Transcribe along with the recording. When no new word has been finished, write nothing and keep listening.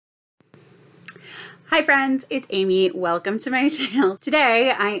Hi friends, it's Amy. Welcome to my channel.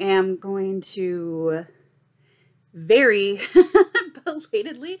 Today I am going to very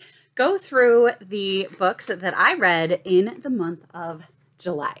belatedly go through the books that I read in the month of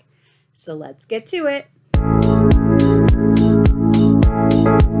July. So let's get to it.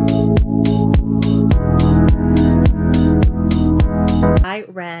 I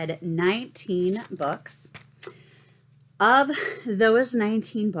read 19 books. Of those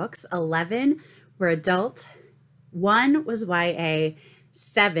 19 books, 11 were adult, 1 was YA,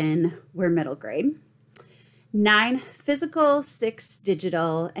 7 were middle grade, 9 physical, 6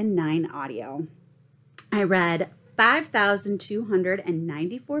 digital, and 9 audio. I read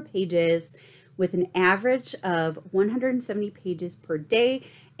 5,294 pages with an average of 170 pages per day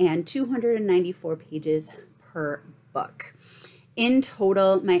and 294 pages per book. In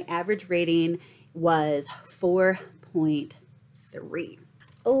total, my average rating was 4.3.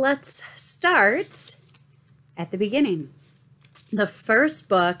 Let's start at the beginning. The first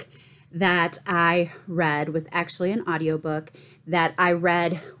book that I read was actually an audiobook that I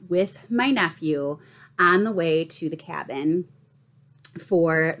read with my nephew on the way to the cabin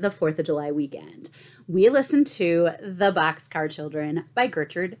for the 4th of July weekend. We listened to The Boxcar Children by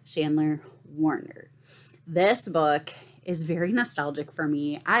Gertrude, Chandler, Warner. This book is very nostalgic for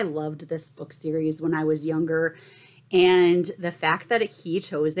me. I loved this book series when I was younger. And the fact that he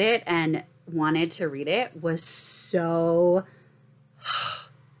chose it and wanted to read it was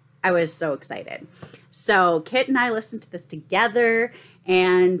I was so excited. So Kit and I listened to this together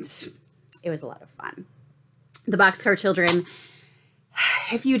and it was a lot of fun. The Boxcar Children,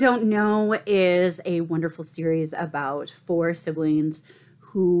 if you don't know, is a wonderful series about 4 siblings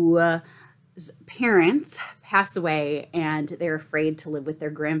whose parents pass away and they're afraid to live with their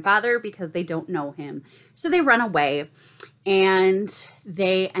grandfather because they don't know him. So they run away and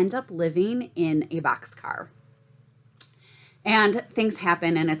they end up living in a boxcar. And things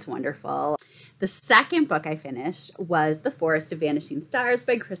happen and it's wonderful. The second book I finished was The Forest of Vanishing Stars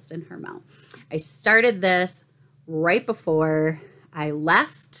by Kristin Harmel. I started this right before I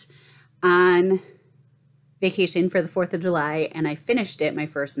left on vacation for the 4th of July, and I finished it my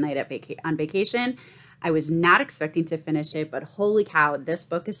first night on vacation. I was not expecting to finish it, but holy cow, this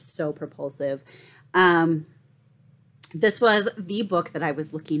book is so propulsive. This was the book that I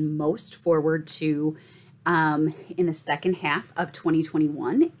was looking most forward to in the second half of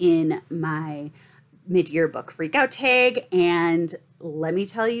 2021 in my mid-year book freakout tag, and let me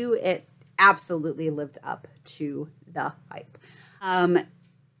tell you, it absolutely lived up to the hype.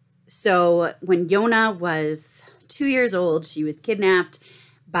 So when Yona was 2 years old, she was kidnapped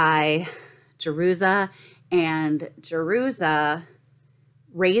by Jerusa, and Jerusa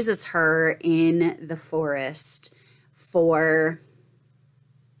raises her in the forest for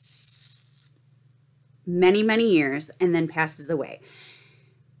many, many years and then passes away.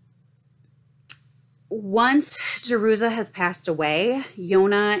 Once Jerusa has passed away,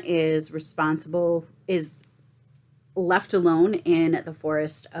 Yona is left alone in the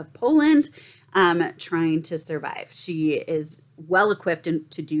forest of Poland, trying to survive. She is well equipped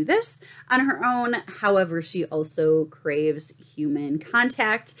to do this on her own. However, she also craves human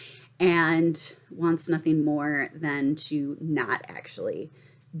contact and wants nothing more than to not actually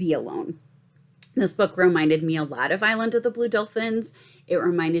be alone. This book reminded me a lot of Island of the Blue Dolphins. It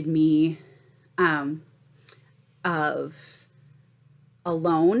reminded me of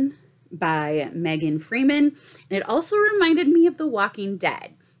Alone by Megan Freeman. And it also reminded me of The Walking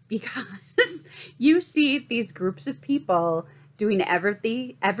Dead because you see these groups of people doing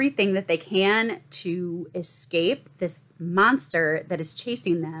everything that they can to escape this monster that is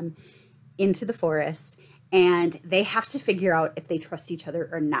chasing them into the forest. And they have to figure out if they trust each other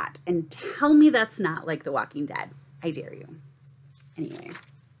or not. And tell me that's not like The Walking Dead. I dare you. Anyway.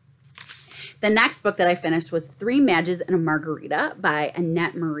 The next book that I finished was 3 Madges and a Margarita by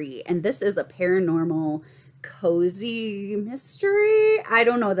Annette Marie. And this is a paranormal cozy mystery. I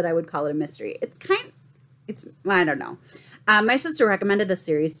don't know that I would call it a mystery. I don't know. My sister recommended this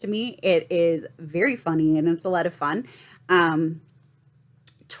series to me. It is very funny and it's a lot of fun.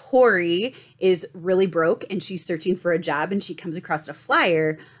 Tori is really broke and she's searching for a job and she comes across a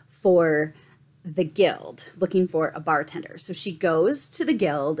flyer for the guild looking for a bartender. So she goes to the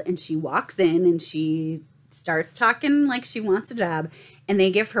guild and she walks in and she starts talking like she wants a job and they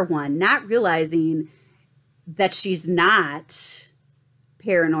give her one, not realizing that she's not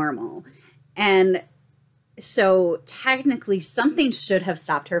paranormal. And so technically something should have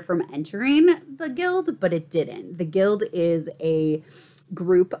stopped her from entering the guild, but it didn't. The guild is a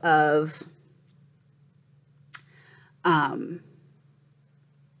group of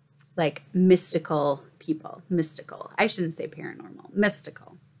like mystical people. Mystical. I shouldn't say paranormal.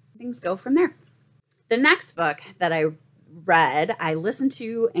 Mystical. Things go from there. The next book that I listened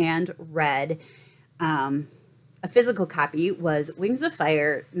to and read a physical copy was Wings of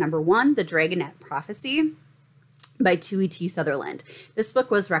Fire, #1, The Dragonet Prophecy by T. Sutherland. This book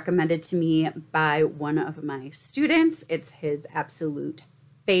was recommended to me by one of my students. It's his absolute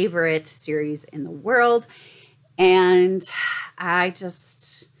favorite series in the world. And I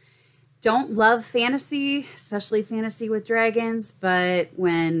just don't love fantasy, especially fantasy with dragons. But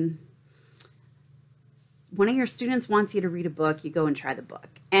when one of your students wants you to read a book, you go and try the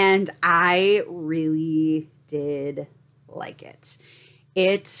book. And I really did like it.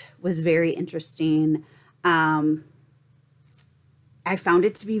 It was very interesting. I found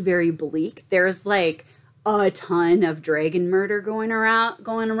it to be very bleak. There's like a ton of dragon murder going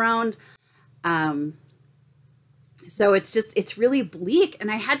around. So it's really bleak. And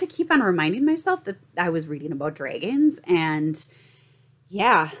I had to keep on reminding myself that I was reading about dragons. And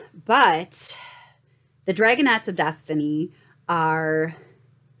yeah, but the Dragonets of Destiny are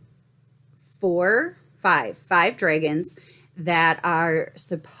five dragons that are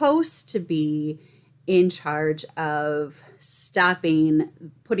supposed to be in charge of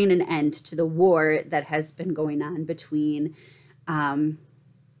putting an end to the war that has been going on between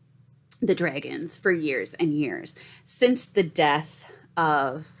the dragons for years and years, since the death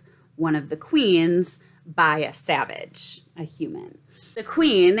of one of the queens by a savage, a human. The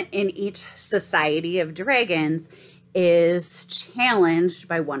queen in each society of dragons is challenged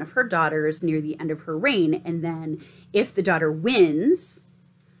by one of her daughters near the end of her reign. And then if the daughter wins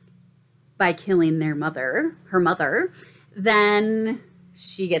by killing her mother, then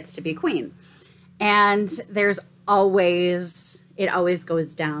she gets to be queen. And it always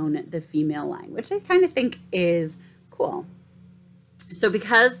goes down the female line, which I kind of think is cool. So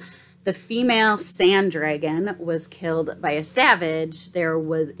because the female sand dragon was killed by a savage,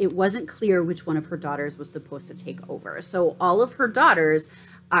 it wasn't clear which one of her daughters was supposed to take over. So all of her daughters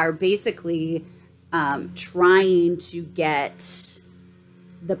are basically trying to get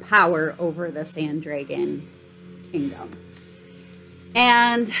the power over the sand dragon kingdom.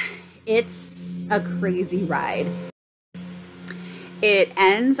 And it's a crazy ride. It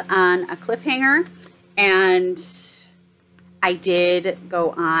ends on a cliffhanger, and I did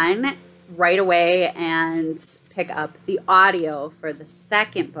go on right away and pick up the audio for the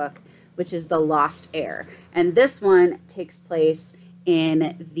second book, which is The Lost Heir. And this one takes place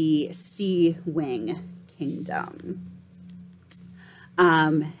in the Sea Wing Kingdom.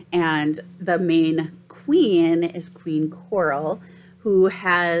 And the main queen is Queen Coral, who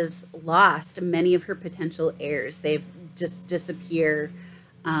has lost many of her potential heirs. They've just disappeared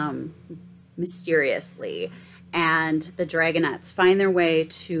mysteriously. And the Dragonets find their way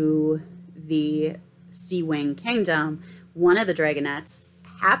to the Sea Wing Kingdom. One of the Dragonets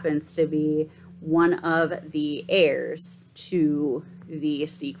happens to be one of the heirs to the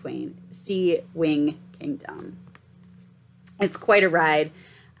Sea Wing Kingdom. It's quite a ride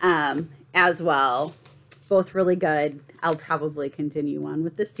as well. Both really good. I'll probably continue on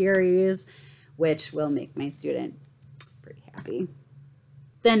with the series, which will make my student pretty happy.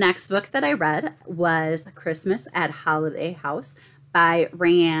 The next book that I read was Christmas at Halliday House by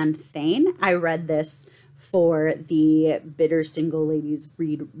RaeAnne Thayne. I read this for the Bitter Single Ladies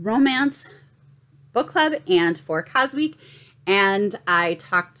Read Romance book club and for Cos Week. And I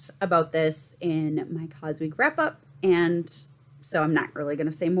talked about this in my Cos Week wrap up. And so I'm not really going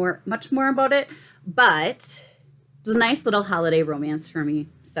to say much more about it, but it was a nice little holiday romance for me.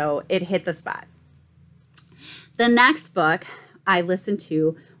 So it hit the spot. The next book I listened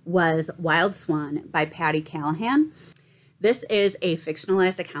to was Wild Swan by Patti Callahan. This is a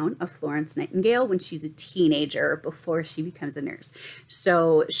fictionalized account of Florence Nightingale when she's a teenager before she becomes a nurse.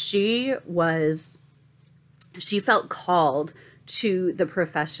 So she felt called to the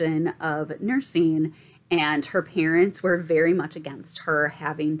profession of nursing, and her parents were very much against her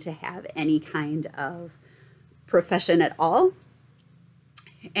having to have any kind of profession at all.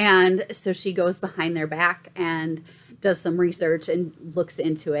 And so she goes behind their back and does some research and looks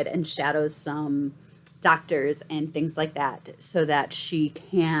into it and shadows some doctors and things like that so that she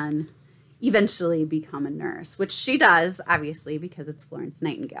can eventually become a nurse, which she does, obviously, because it's Florence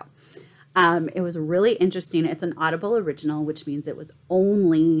Nightingale. It was really interesting. It's an Audible original, which means it was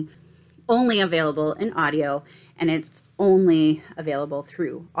only available in audio, and it's only available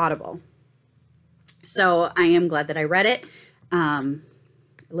through Audible. So I am glad that I read it,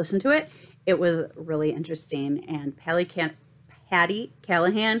 listened to it. It was really interesting, and Patti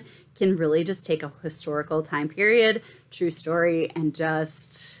Callahan can really just take a historical time period, true story, and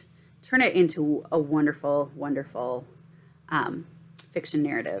just turn it into a wonderful, wonderful fiction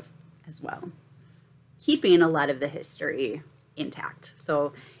narrative as well, keeping a lot of the history intact.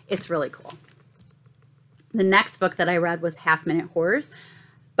 So it's really cool. The next book that I read was Half Minute Horrors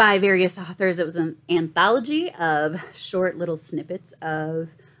by various authors. It was an anthology of short little snippets of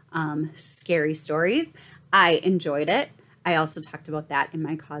scary stories. I enjoyed it. I also talked about that in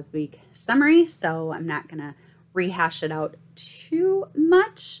my Cause Week summary, so I'm not going to rehash it out too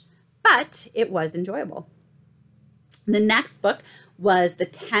much, but it was enjoyable. The next book was the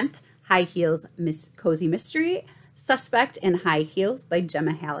 10th High Heels Cozy Mystery, Suspect in High Heels by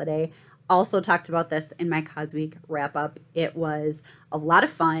Gemma Halliday. Also talked about this in my Cause Week wrap-up. It was a lot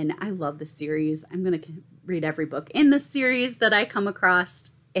of fun. I love the series. I'm going to read every book in the series that I come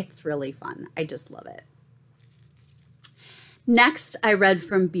across. It's really fun. I just love it. Next, I read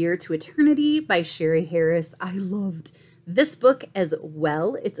From Beer to Eternity by Sherry Harris. I loved this book as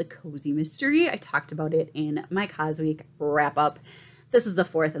well. It's a cozy mystery. I talked about it in my Cause Week wrap-up. This is the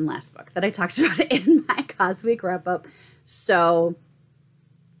fourth and last book that I talked about in my Cause Week wrap-up. So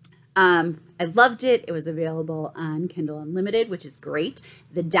I loved it. It was available on Kindle Unlimited, which is great.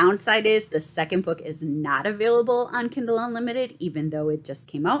 The downside is the second book is not available on Kindle Unlimited, even though it just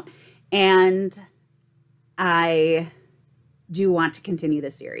came out. And I do want to continue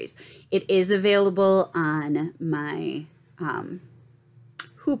the series. It is available on my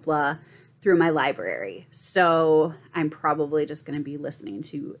Hoopla through my library. So I'm probably just going to be listening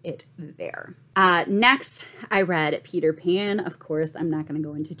to it there. Next, I read Peter Pan. Of course, I'm not going to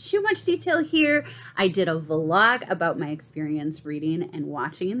go into too much detail here. I did a vlog about my experience reading and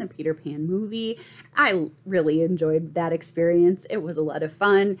watching the Peter Pan movie. I really enjoyed that experience. It was a lot of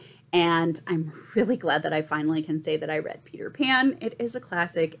fun. And I'm really glad that I finally can say that I read Peter Pan. It is a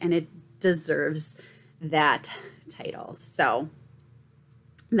classic and it deserves that title. So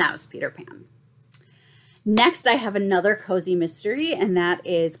that was Peter Pan. Next, I have another cozy mystery, and that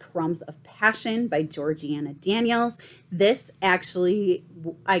is Crumbs of Passion by Georgiana Daniels. This actually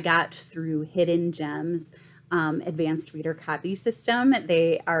I got through Hidden Gems advanced reader copy system.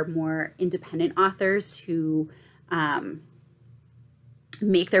 They are more independent authors who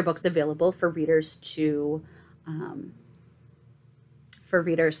make their books available for readers to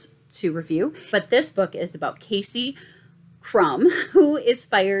review. But this book is about Casey Crumb, who is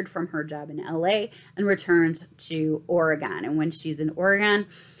fired from her job in LA and returns to Oregon. And when she's in Oregon,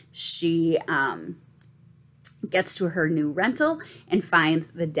 she gets to her new rental and finds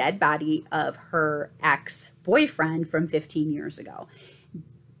the dead body of her ex-boyfriend from 15 years ago.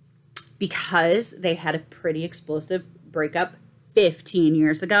 Because they had a pretty explosive breakup 15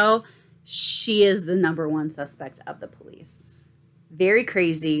 years ago, she is the #1 suspect of the police. Very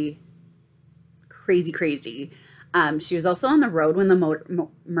crazy, crazy. She was also on the road when the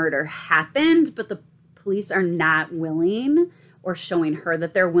murder happened, but the police are not willing or showing her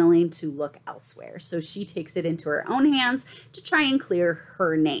that they're willing to look elsewhere. So she takes it into her own hands to try and clear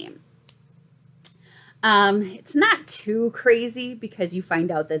her name. It's not too crazy because you find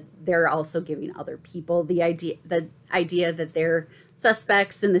out that they're also giving other people the idea that they're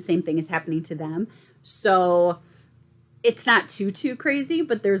suspects and the same thing is happening to them. So it's not too crazy,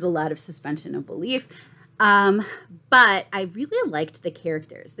 but there's a lot of suspension of belief. But I really liked the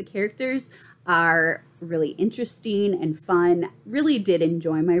characters. The characters are really interesting and fun. Really did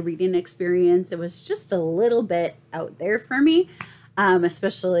enjoy my reading experience. It was just a little bit out there for me,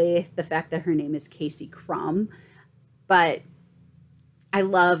 especially the fact that her name is Casey Crumb. But I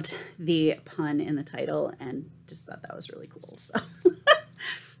loved the pun in the title and just thought that was really cool. So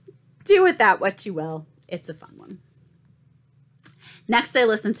do with that what you will. It's a fun one. Next, I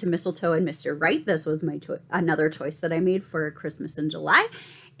listened to Mistletoe and Mr. Right. This was my another choice that I made for Christmas in July.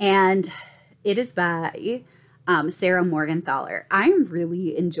 And it is by Sarah Morganthaler. I'm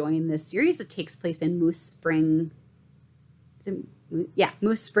really enjoying this series. It takes place in Moose Springs,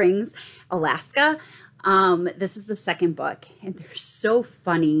 Alaska. This is the second book, and they're so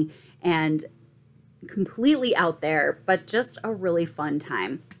funny and completely out there, but just a really fun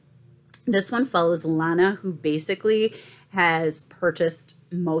time. This one follows Lana, who basically has purchased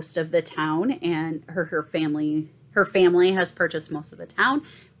most of the town, and her family has purchased most of the town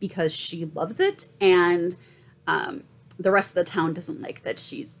because she loves it, and the rest of the town doesn't like that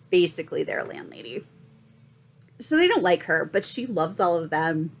she's basically their landlady. So they don't like her, but she loves all of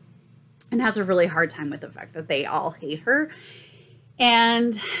them and has a really hard time with the fact that they all hate her.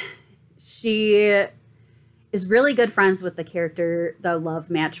 And she is really good friends with the character, the love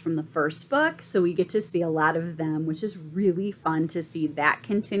match from the first book. So we get to see a lot of them, which is really fun to see that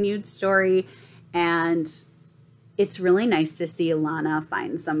continued story. And it's really nice to see Lana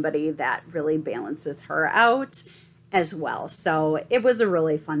find somebody that really balances her out as well. So it was a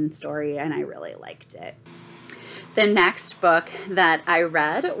really fun story, and I really liked it. The next book that I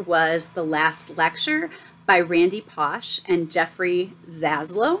read was The Last Lecture by Randy Pausch and Jeffrey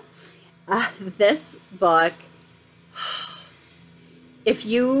Zaslow. This book, if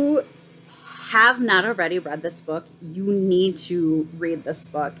you have not already read this book, you need to read this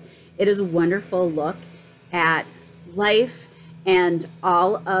book. It is a wonderful look at life and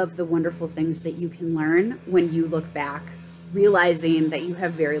all of the wonderful things that you can learn when you look back, realizing that you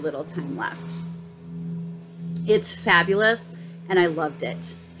have very little time left. It's fabulous, and I loved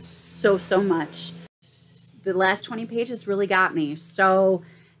it so much. The last 20 pages really got me. So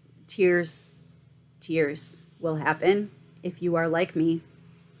tears will happen if you are like me.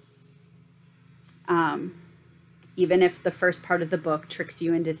 Even if the first part of the book tricks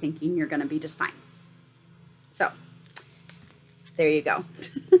you into thinking you're going to be just fine. So there you go.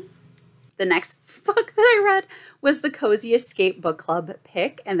 The next book that I read was the Cozy Escape Book Club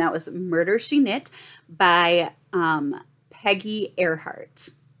pick, and that was Murder, She Knit by Peggy Earhart.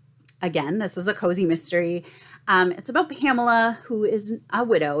 Again, this is a cozy mystery. It's about Pamela, who is a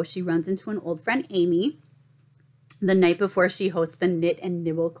widow. She runs into an old friend, Amy, the night before she hosts the Knit and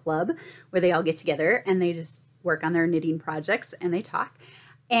Nibble Club, where they all get together and they just work on their knitting projects and they talk.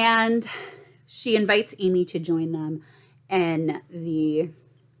 And she invites Amy to join them in the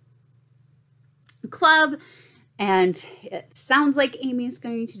club, and it sounds like Amy's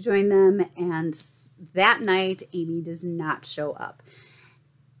going to join them, and that night Amy does not show up,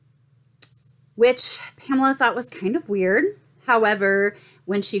 which Pamela thought was kind of weird. However,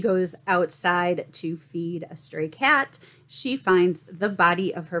 when she goes outside to feed a stray cat, she finds the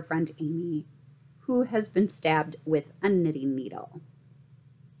body of her friend Amy, who has been stabbed with a knitting needle.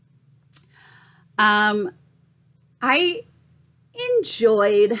 I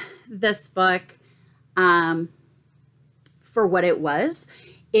enjoyed this book for what it was.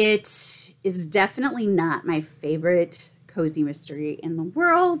 It is definitely not my favorite cozy mystery in the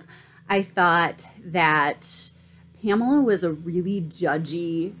world. I thought that Pamela was a really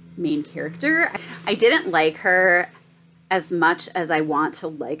judgy main character. I didn't like her as much as I want to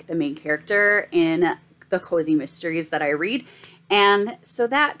like the main character in the cozy mysteries that I read. And so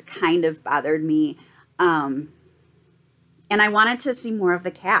that kind of bothered me. And I wanted to see more of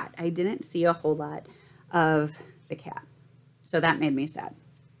the cat. I didn't see a whole lot of the cat. So that made me sad.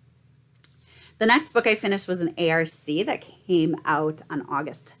 The next book I finished was an ARC that came out on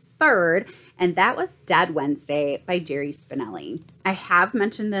August 3rd, and that was Dead Wednesday by Jerry Spinelli. I have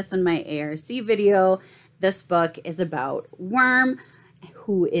mentioned this in my ARC video. This book is about Worm,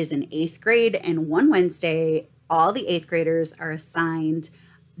 who is in 8th grade, and one Wednesday, all the 8th graders are assigned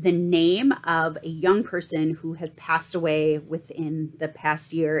the name of a young person who has passed away within the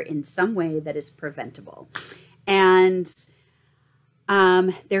past year in some way that is preventable. And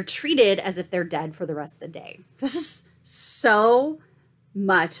they're treated as if they're dead for the rest of the day. This is so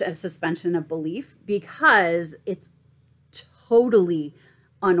much a suspension of belief because it's totally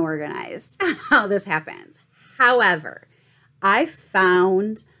unorganized how this happens. However, I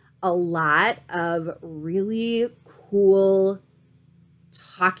found a lot of really cool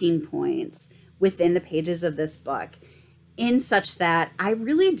talking points within the pages of this book, in such that I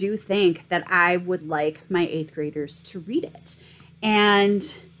really do think that I would like my 8th graders to read it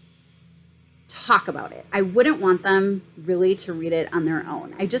and talk about it. I wouldn't want them really to read it on their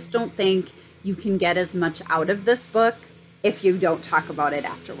own. I just don't think you can get as much out of this book if you don't talk about it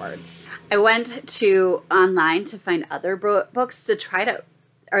afterwards. I went to online to find other books to try to,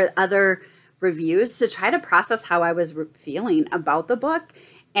 or other reviews to try to process how I was feeling about the book.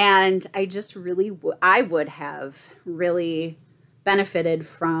 And I just really, I would have really benefited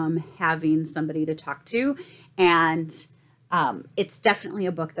from having somebody to talk to. And it's definitely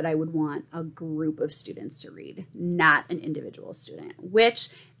a book that I would want a group of students to read, not an individual student, which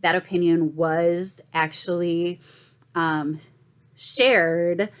that opinion was actually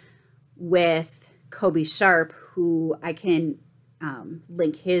shared with Kobe Sharp, who I can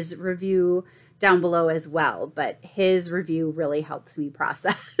link his review down below as well. But his review really helped me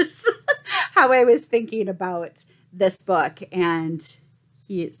process how I was thinking about this book, and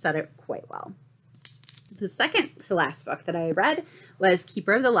he said it quite well. The second to last book that I read was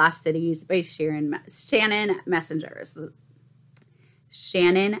Keeper of the Lost Cities by Shannon Messenger.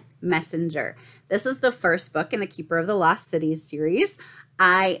 Shannon Messenger. This is the first book in the Keeper of the Lost Cities series.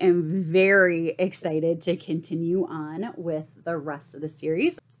 I am very excited to continue on with the rest of the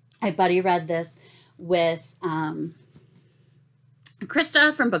series. I buddy read this with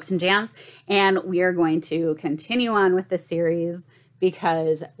Krista from Books and Jams, and we are going to continue on with the series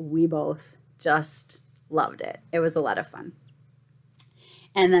because we both just loved it. It was a lot of fun.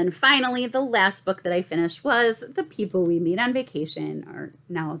 And then finally, the last book that I finished was The People We Meet on Vacation, or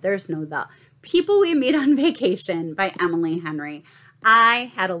no, there's no the. People We Meet on Vacation by Emily Henry.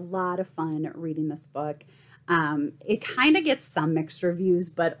 I had a lot of fun reading this book. It kind of gets some mixed reviews,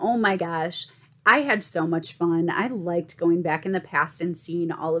 but oh my gosh, I had so much fun. I liked going back in the past and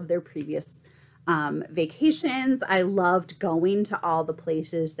seeing all of their previous vacations. I loved going to all the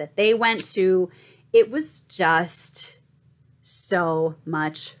places that they went to. It was just so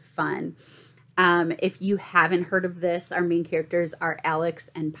much fun. If you haven't heard of this, our main characters are Alex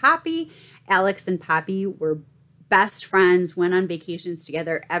and Poppy. Alex and Poppy were best friends, went on vacations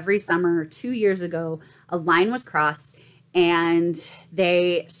together every summer. 2 years ago, a line was crossed and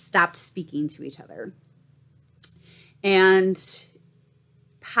they stopped speaking to each other. And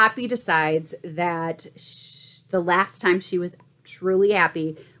Poppy decides that the last time she was truly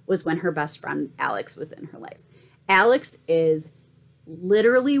happy was when her best friend Alex was in her life. Alex is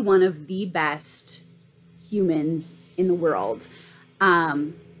literally one of the best humans in the world.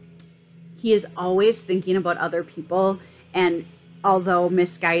 He is always thinking about other people, and although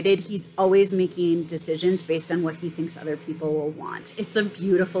misguided, he's always making decisions based on what he thinks other people will want. It's a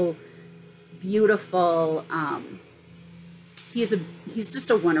beautiful, beautiful, he's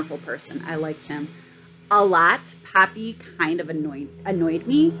just a wonderful person. I liked him a lot. Poppy kind of annoyed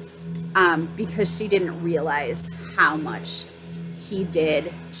me because she didn't realize how much he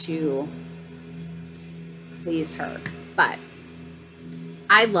did to please her. But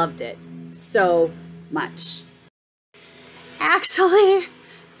I loved it so much. Actually,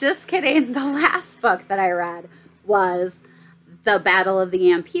 just kidding. The last book that I read was The Battle of the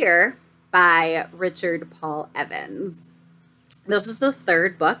Ampere by Richard Paul Evans. This is the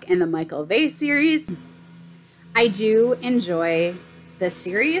third book in the Michael Vey series. I do enjoy this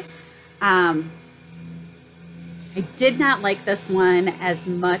series. I did not like this one as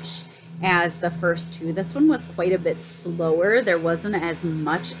much as the first two. This one was quite a bit slower. There wasn't as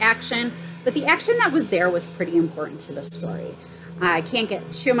much action, but the action that was there was pretty important to the story. I can't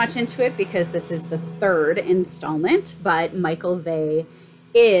get too much into it because this is the third installment, but Michael Vey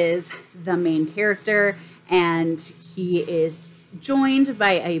is the main character, and he is joined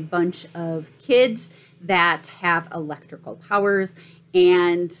by a bunch of kids that have electrical powers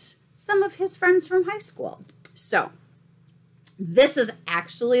and some of his friends from high school. So this is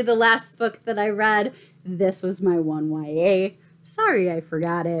actually the last book that I read. This was my 1YA. Sorry, I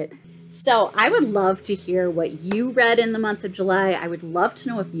forgot it. So I would love to hear what you read in the month of July. I would love to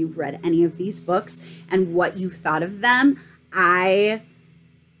know if you've read any of these books and what you thought of them. I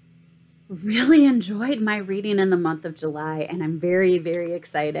really enjoyed my reading in the month of July, and I'm very, very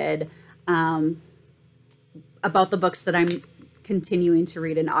excited about the books that I'm continuing to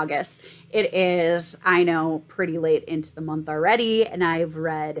read in August. It is, I know, pretty late into the month already, and I've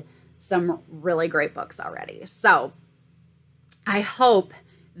read some really great books already. So I hope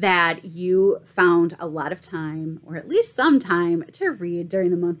that you found a lot of time, or at least some time, to read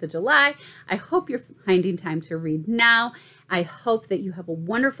during the month of July. I hope you're finding time to read now. I hope that you have a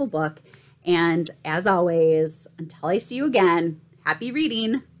wonderful book. And as always, until I see you again, happy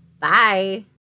reading. Bye.